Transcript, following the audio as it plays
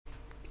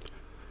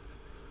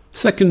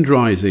Second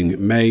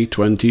Rising, May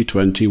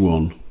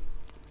 2021.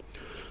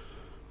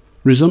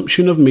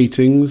 Resumption of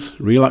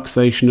meetings,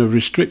 relaxation of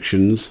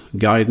restrictions,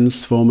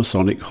 guidance for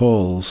Masonic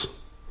halls.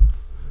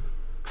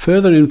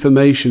 Further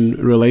information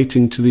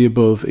relating to the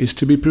above is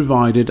to be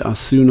provided as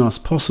soon as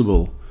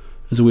possible,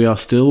 as we are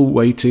still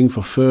waiting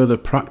for further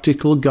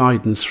practical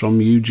guidance from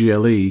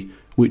UGLE,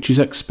 which is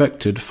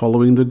expected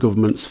following the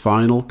government's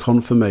final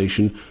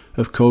confirmation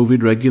of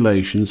COVID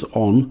regulations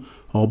on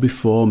or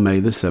before May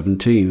the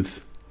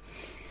 17th.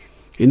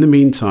 In the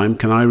meantime,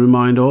 can I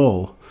remind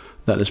all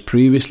that, as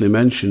previously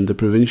mentioned, the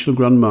Provincial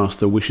Grand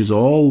Master wishes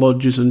all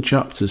lodges and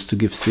chapters to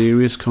give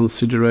serious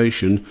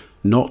consideration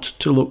not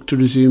to look to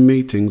resume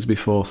meetings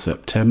before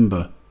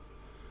September.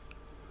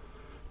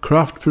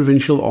 Craft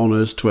Provincial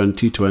Honours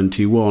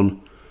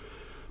 2021.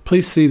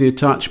 Please see the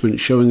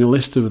attachment showing a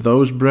list of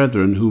those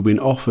brethren who've been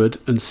offered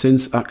and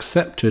since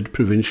accepted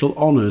Provincial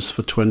Honours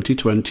for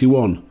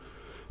 2021.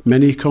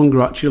 Many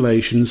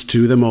congratulations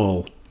to them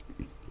all.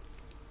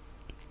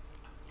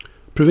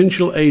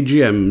 Provincial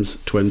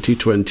AGMs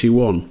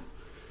 2021.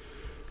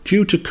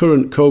 Due to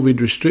current COVID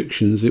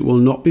restrictions, it will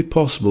not be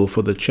possible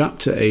for the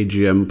Chapter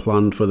AGM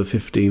planned for the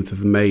 15th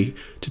of May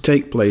to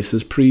take place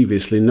as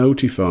previously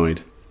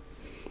notified.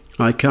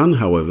 I can,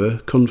 however,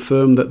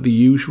 confirm that the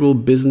usual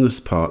business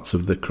parts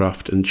of the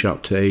Craft and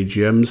Chapter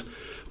AGMs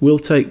will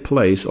take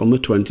place on the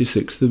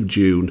 26th of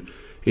June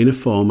in a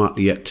format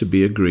yet to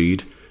be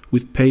agreed,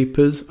 with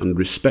papers and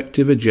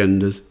respective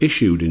agendas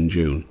issued in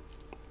June.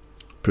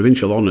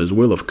 Provincial honours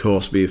will of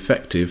course be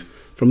effective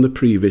from the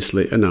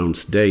previously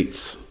announced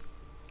dates.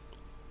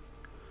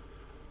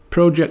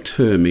 Project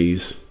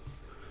Hermes.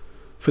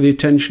 For the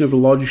attention of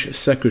lodge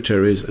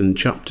secretaries and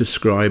chapter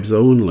scribes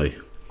only.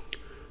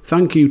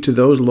 Thank you to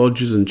those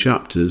lodges and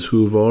chapters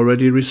who have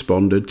already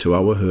responded to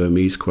our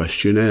Hermes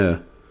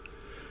questionnaire.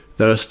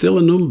 There are still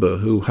a number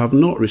who have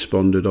not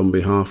responded on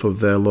behalf of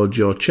their lodge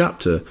or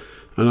chapter,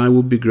 and I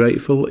would be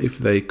grateful if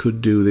they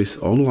could do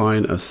this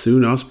online as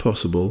soon as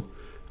possible,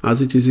 as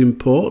it is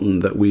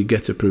important that we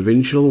get a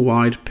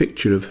provincial-wide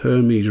picture of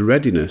Hermes'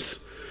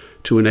 readiness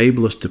to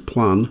enable us to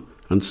plan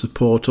and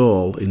support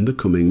all in the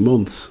coming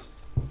months.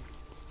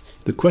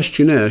 The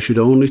questionnaire should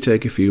only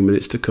take a few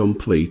minutes to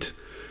complete.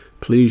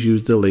 Please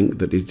use the link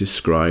that is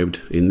described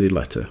in the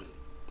letter.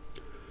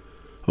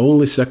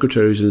 Only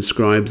secretaries and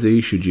scribes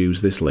should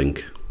use this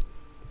link.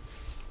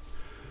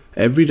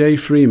 Everyday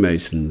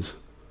Freemasons.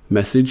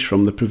 Message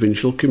from the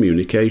Provincial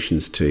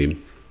Communications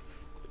Team.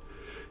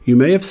 You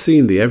may have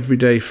seen the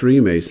Everyday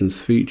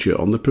Freemasons feature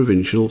on the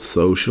provincial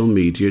social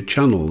media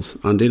channels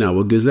and in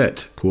our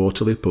Gazette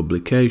quarterly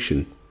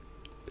publication.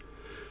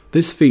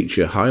 This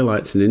feature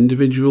highlights an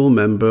individual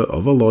member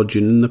of a lodge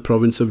in the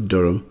province of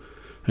Durham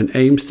and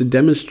aims to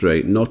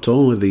demonstrate not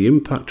only the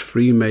impact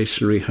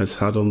Freemasonry has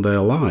had on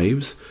their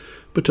lives,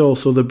 but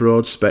also the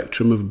broad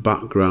spectrum of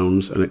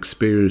backgrounds and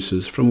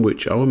experiences from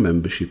which our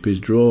membership is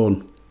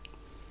drawn.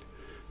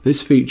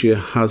 This feature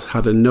has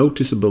had a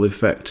noticeable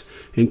effect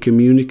in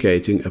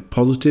communicating a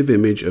positive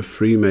image of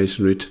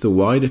Freemasonry to the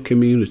wider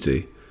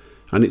community,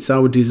 and it's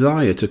our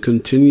desire to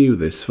continue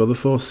this for the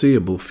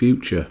foreseeable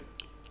future.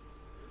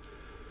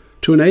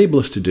 To enable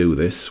us to do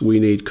this,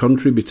 we need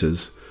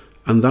contributors,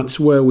 and that's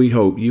where we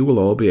hope you will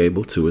all be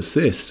able to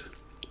assist.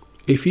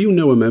 If you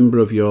know a member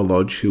of your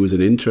lodge who has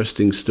an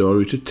interesting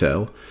story to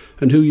tell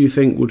and who you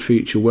think would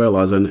feature well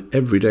as an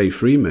everyday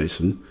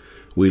Freemason,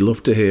 we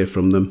love to hear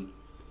from them.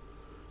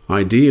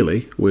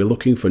 Ideally, we're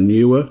looking for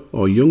newer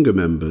or younger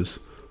members,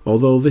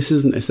 although this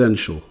isn't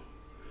essential.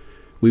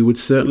 We would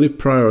certainly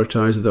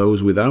prioritise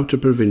those without a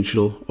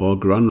provincial or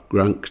grand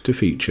rank to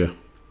feature.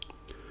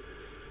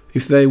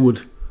 If they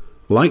would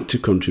like to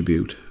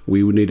contribute,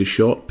 we would need a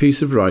short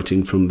piece of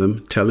writing from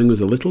them telling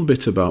us a little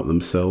bit about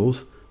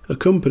themselves,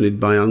 accompanied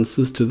by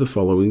answers to the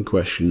following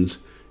questions,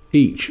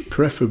 each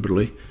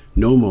preferably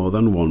no more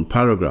than one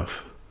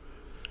paragraph.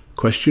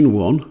 Question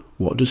 1.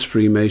 What does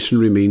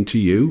Freemasonry mean to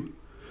you?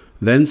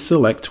 Then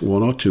select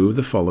one or two of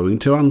the following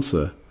to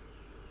answer.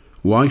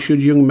 Why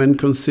should young men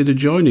consider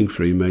joining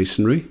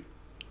Freemasonry?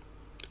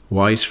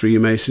 Why is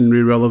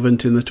Freemasonry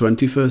relevant in the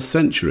 21st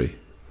century?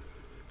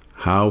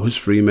 How has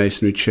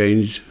Freemasonry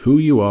changed who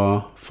you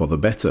are for the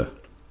better?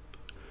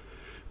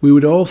 We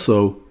would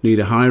also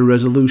need a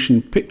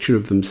high-resolution picture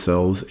of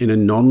themselves in a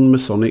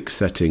non-Masonic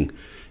setting,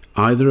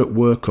 either at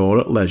work or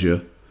at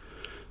leisure.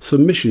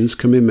 Submissions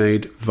can be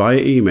made via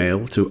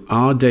email to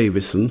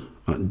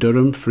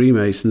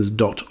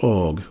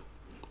rdavison@durhamfreemasons.org.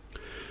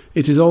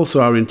 It is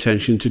also our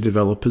intention to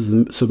develop a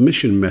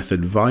submission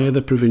method via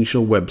the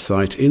provincial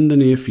website in the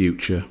near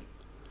future.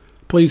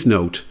 Please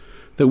note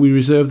that we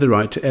reserve the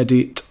right to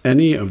edit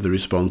any of the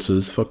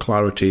responses for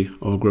clarity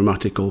or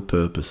grammatical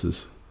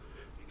purposes.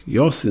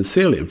 Yours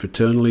sincerely and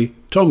fraternally,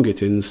 Tom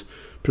Gittins,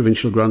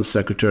 Provincial Grand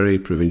Secretary,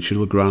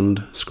 Provincial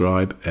Grand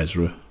Scribe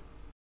Ezra.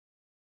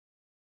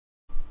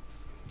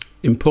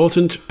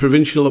 Important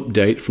provincial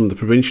update from the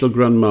Provincial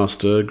Grand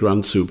Master,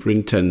 Grand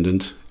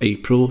Superintendent,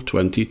 April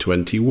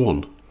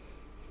 2021.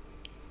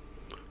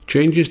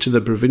 Changes to the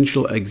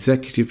Provincial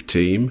Executive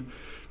Team,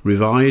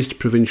 revised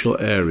provincial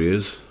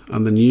areas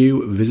and the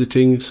new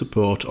Visiting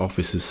Support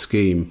Officers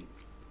scheme.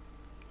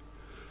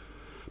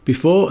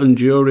 Before and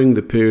during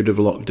the period of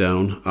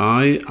lockdown,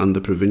 I and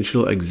the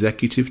provincial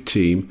executive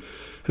team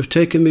have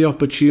taken the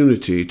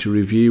opportunity to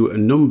review a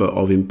number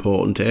of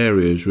important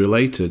areas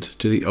related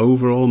to the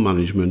overall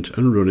management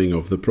and running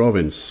of the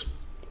province.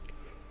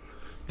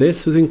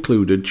 This has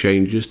included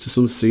changes to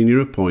some senior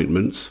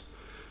appointments,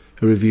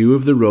 a review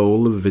of the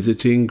role of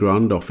visiting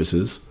grand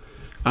officers,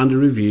 and a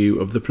review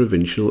of the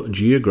provincial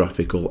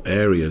geographical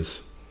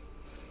areas.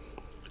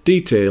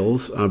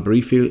 Details are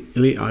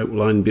briefly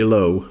outlined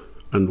below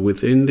and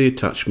within the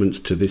attachments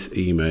to this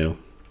email.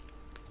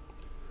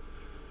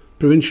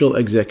 Provincial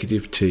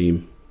Executive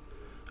Team.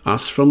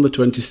 As from the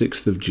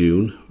 26th of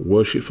June,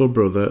 Worshipful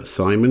Brother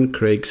Simon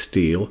Craig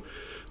Steele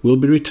will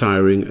be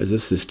retiring as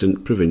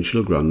Assistant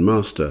Provincial Grand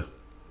Master.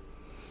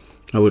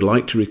 I would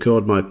like to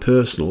record my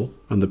personal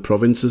and the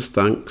province's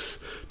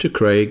thanks to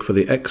Craig for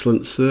the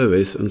excellent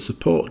service and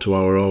support to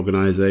our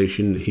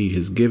organisation he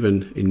has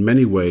given in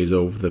many ways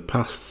over the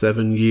past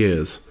 7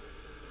 years,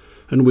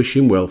 and wish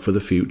him well for the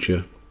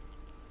future.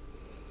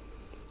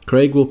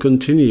 Craig will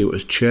continue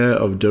as Chair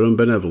of Durham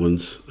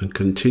Benevolence and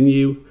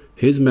continue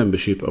his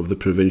membership of the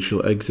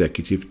Provincial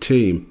Executive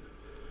Team.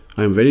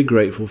 I am very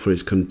grateful for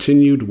his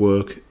continued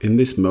work in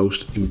this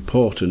most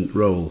important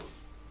role.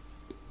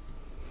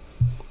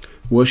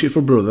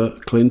 Worshipful Brother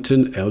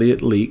Clinton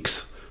Elliott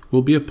Leeks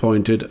will be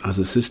appointed as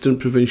Assistant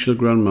Provincial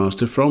Grand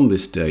Master from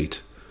this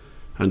date,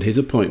 and his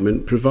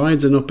appointment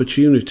provides an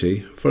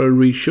opportunity for a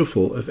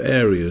reshuffle of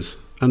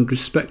areas and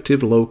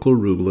respective local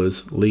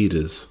rulers'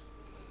 leaders.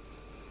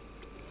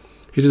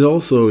 It has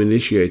also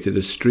initiated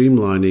a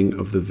streamlining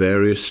of the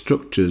various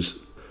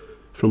structures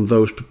from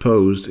those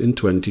proposed in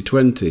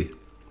 2020.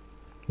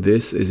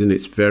 This is in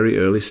its very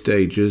early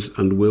stages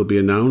and will be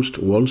announced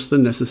once the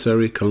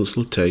necessary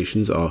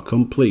consultations are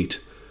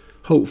complete,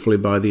 hopefully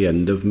by the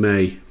end of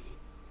May.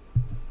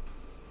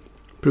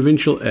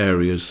 Provincial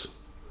areas.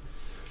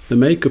 The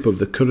makeup of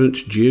the current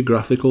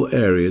geographical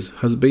areas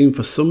has been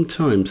for some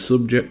time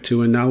subject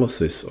to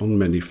analysis on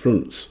many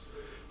fronts: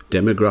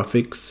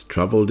 demographics,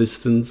 travel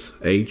distance,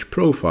 age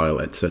profile,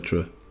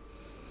 etc.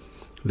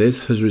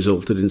 This has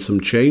resulted in some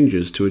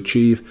changes to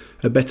achieve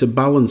a better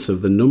balance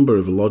of the number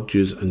of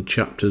lodges and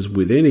chapters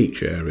within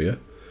each area,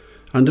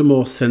 and a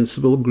more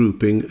sensible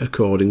grouping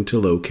according to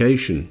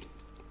location.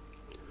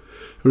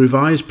 A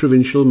revised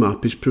provincial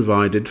map is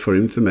provided for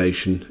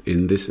information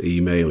in this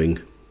emailing.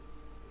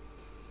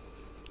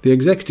 The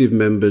executive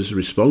members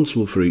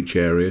responsible for each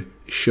area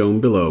is shown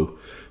below,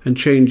 and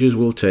changes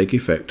will take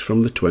effect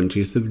from the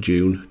 20th of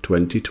June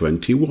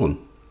 2021.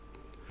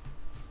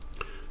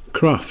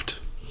 Craft.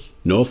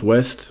 North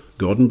West,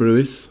 Gordon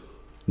Brewis.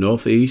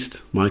 North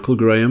East, Michael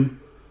Graham.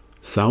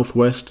 South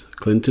West,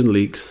 Clinton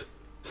Leeks.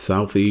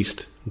 South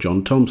East,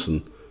 John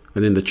Thompson.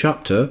 And in the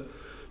chapter,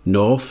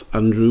 North,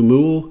 Andrew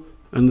Moole,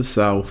 and the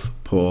South,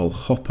 Paul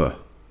Hopper.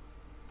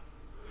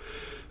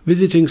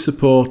 Visiting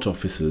Support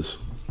Officers.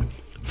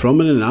 From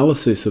an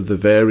analysis of the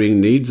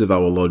varying needs of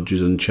our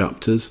lodges and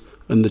chapters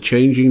and the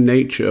changing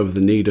nature of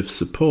the need of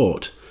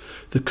support,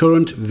 the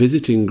current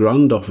Visiting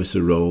Grand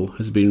Officer role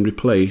has been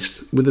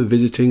replaced with a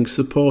Visiting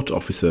Support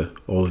Officer,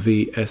 or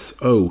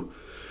VSO,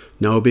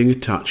 now being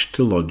attached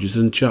to lodges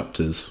and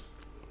chapters.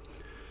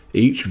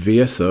 Each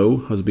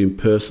VSO has been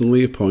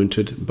personally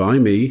appointed by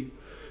me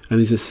and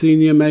is a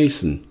Senior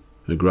Mason,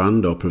 a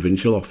Grand or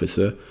Provincial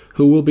Officer,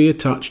 who will be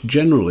attached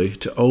generally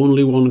to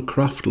only one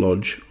craft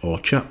lodge or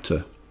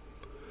chapter.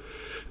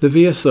 The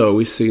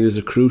VSO is seen as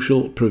a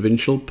crucial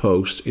provincial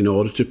post in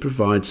order to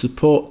provide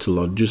support to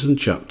lodges and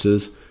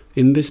chapters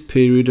in this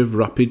period of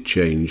rapid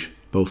change,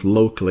 both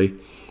locally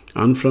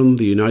and from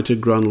the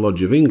United Grand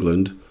Lodge of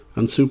England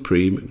and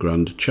Supreme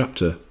Grand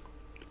Chapter.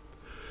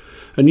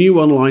 A new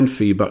online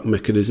feedback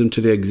mechanism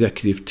to the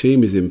executive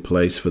team is in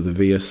place for the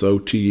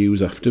VSO to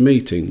use after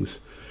meetings,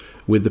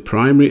 with the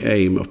primary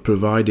aim of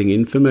providing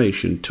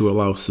information to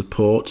allow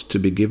support to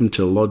be given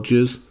to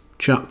lodges,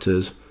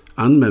 chapters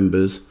and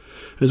members,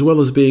 as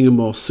well as being a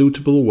more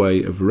suitable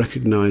way of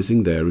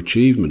recognising their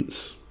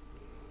achievements.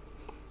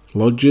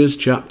 Lodges,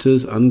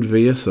 chapters and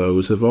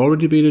VSOs have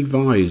already been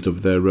advised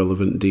of their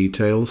relevant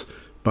details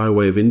by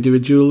way of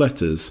individual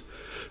letters,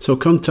 so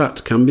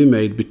contact can be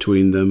made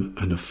between them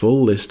and a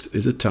full list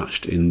is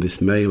attached in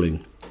this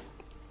mailing.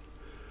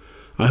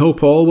 I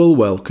hope all will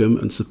welcome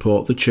and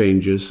support the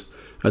changes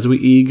as we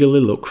eagerly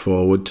look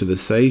forward to the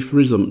safe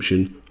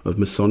resumption of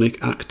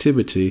Masonic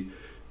activity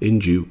in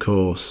due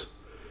course.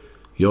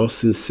 Yours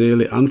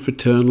sincerely and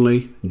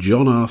fraternally,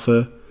 John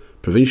Arthur,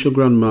 Provincial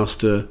Grand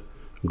Master,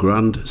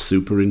 Grand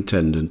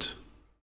Superintendent.